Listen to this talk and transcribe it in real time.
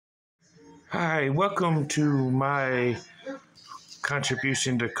Hi, welcome to my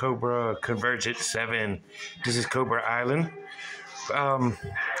contribution to Cobra Convergence 7. This is Cobra Island. Um,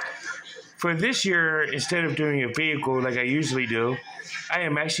 for this year, instead of doing a vehicle like I usually do, I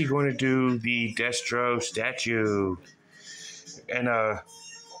am actually going to do the Destro statue. And the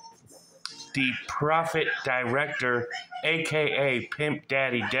Prophet Director, aka Pimp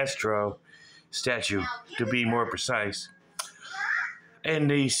Daddy Destro statue, to be more precise.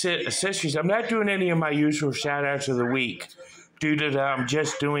 And the accessories, I'm not doing any of my usual shout outs of the week due to I'm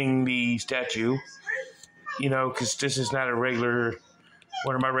just doing the statue, because this is not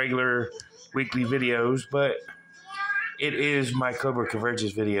one of my regular weekly videos, but it is my Cobra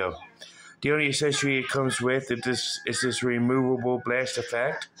Convergence video. The only accessory it comes with is this removable blast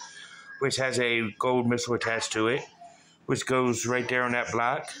effect, which has a gold missile attached to it, which goes right there on that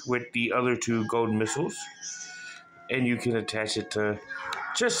block with the other two gold missiles. And you can attach it to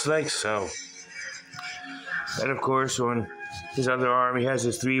just like so. And of course, on his other arm, he has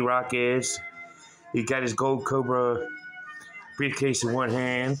his 3 rockets. He got his gold Cobra briefcase in one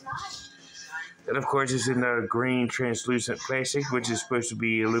hand. And of course, it's in the green translucent plastic, which is supposed to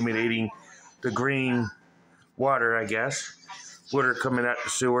be illuminating the green water, I guess. Water coming out the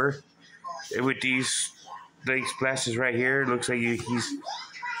sewer. And with these big splashes right here, it looks like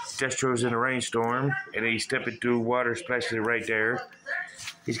Destro's in a rainstorm, and he's stepping through water, splashing it right there.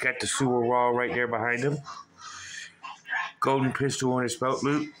 He's got the sewer wall right there behind him. Golden pistol on his belt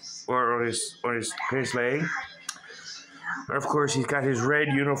loop, or on his pants leg. And of course, he's got his red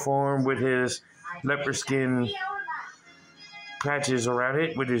uniform with his leopard skin patches around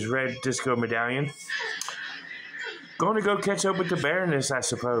it, with his red disco medallion. Going to go catch up with the Baroness, I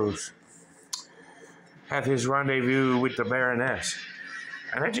suppose. Have his rendezvous with the Baroness.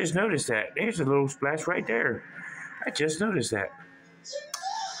 And I just noticed that. There's a little splash right there. I just noticed that.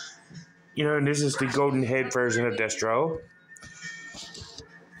 And this is the golden head version of Destro.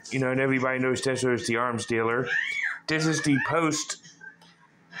 And everybody knows Destro is the arms dealer. This is the post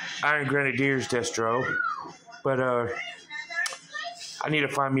Iron Grenadiers Destro. But I need to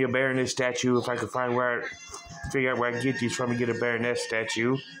find me a Baroness statue if I can figure out where I can get these from and get a Baroness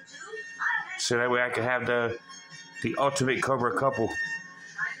statue. So that way I can have the ultimate Cobra couple.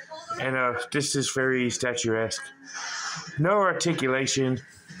 And this is very statuesque. No articulation,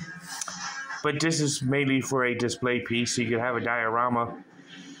 but this is mainly for a display piece, so you can have a diorama.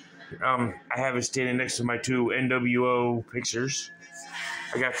 I have it standing next to my 2 NWO pictures.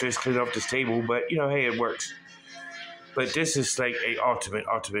 I got this clean off this table, but hey, it works. But this is like a ultimate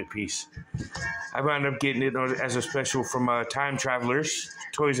piece. I wound up getting it as a special from Time Travelers,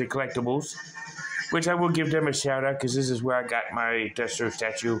 Toys and Collectibles, which I will give them a shout out because this is where I got my Destro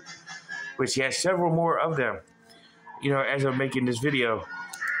statue, which has several more of them, as I'm making this video.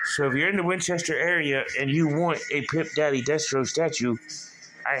 So if you're in the Winchester area and you want a Pimp Daddy Destro statue,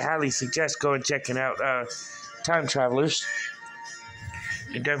 I highly suggest going checking out Time Travelers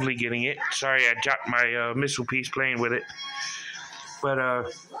and definitely getting it. Sorry, I dropped my missile piece playing with it.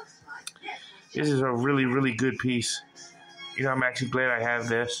 But this is a really good piece. I'm actually glad I have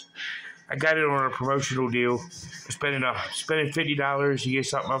this. I got it on a promotional deal. Spending $50, you get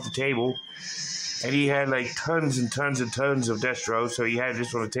something off the table. And he had like tons and tons and tons of Destro, so he had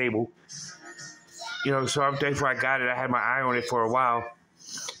this on the table. So I'm thankful I got it. I had my eye on it for a while.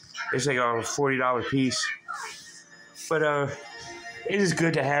 It's like a $40 piece. But it is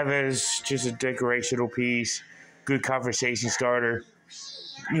good to have as just a decorational piece. Good conversation starter.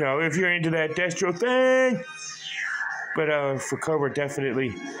 If you're into that Destro thing. But for Cobra,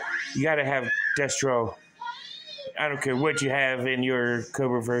 definitely, you got to have Destro. I don't care what you have in your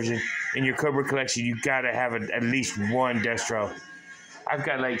Cobra version. In your Cobra collection, you got to have at least one Destro. I've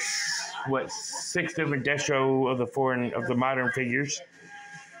got 6 different Destro of the modern figures.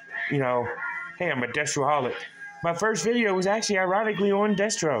 Hey, I'm a Destroholic. My first video was actually ironically on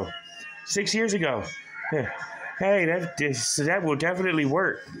Destro 6 years ago. Yeah. Hey, that will definitely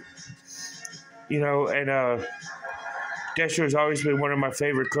work. And Destro has always been one of my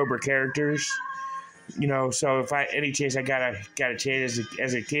favorite Cobra characters. So if any chance I got a chance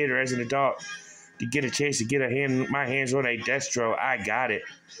as a kid or as an adult to get a chance to get my hands on a Destro, I got it.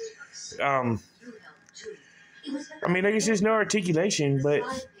 Like I said, no articulation, but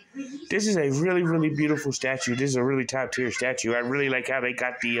this is a really beautiful statue. This is a really top tier statue. I really like how they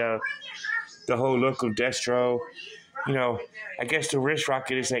got the whole look of Destro. I guess the wrist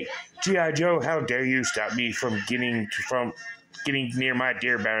rocket is like, G.I. Joe, how dare you stop me from getting near my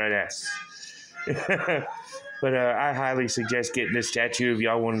dear Baroness. But I highly suggest getting this statue if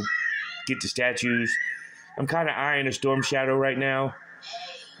y'all want to get the statues. I'm kind of eyeing a Storm Shadow right now.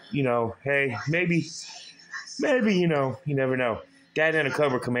 you know, hey, maybe, you know, you never know. That and a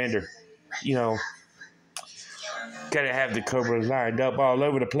Cobra Commander, you know, gotta have the Cobras lined up all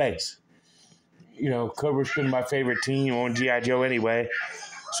over the place. You know, Cobra's been my favorite team on G.I. Joe anyway,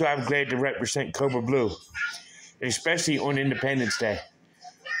 so I'm glad to represent Cobra Blue, especially on Independence Day.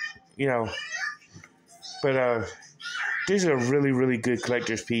 You know, but this is a really, really good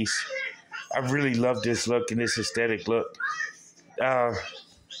collector's piece. I really love this look and this aesthetic look. I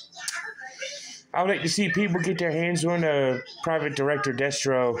would like to see people get their hands on a Private Director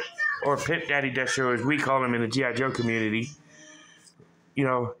Destro, or Pimp Daddy Destro, as we call him in the G.I. Joe community. You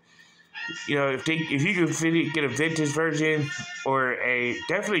know, if you could get a vintage version, or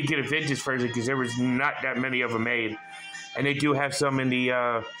definitely get a vintage version, because there was not that many of them made, and they do have some in the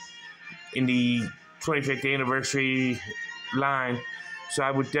 25th anniversary line. So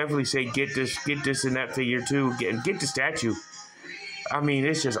I would definitely say get this in that figure too. Get the statue. I mean,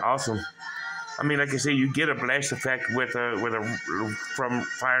 it's just awesome. I mean, like I say, you get a blast effect from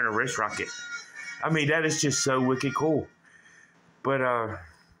firing a wrist rocket. I mean, that is just so wicked cool. But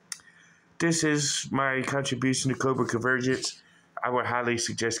this is my contribution to Cobra Convergence. I would highly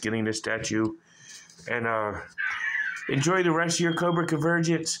suggest getting this statue. And enjoy the rest of your Cobra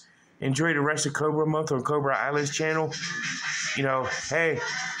Convergence. Enjoy the rest of Cobra Month on Cobra Island's channel. You know, hey,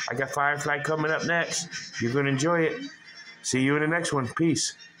 I got Firefly coming up next. You're going to enjoy it. See you in the next one.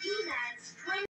 Peace.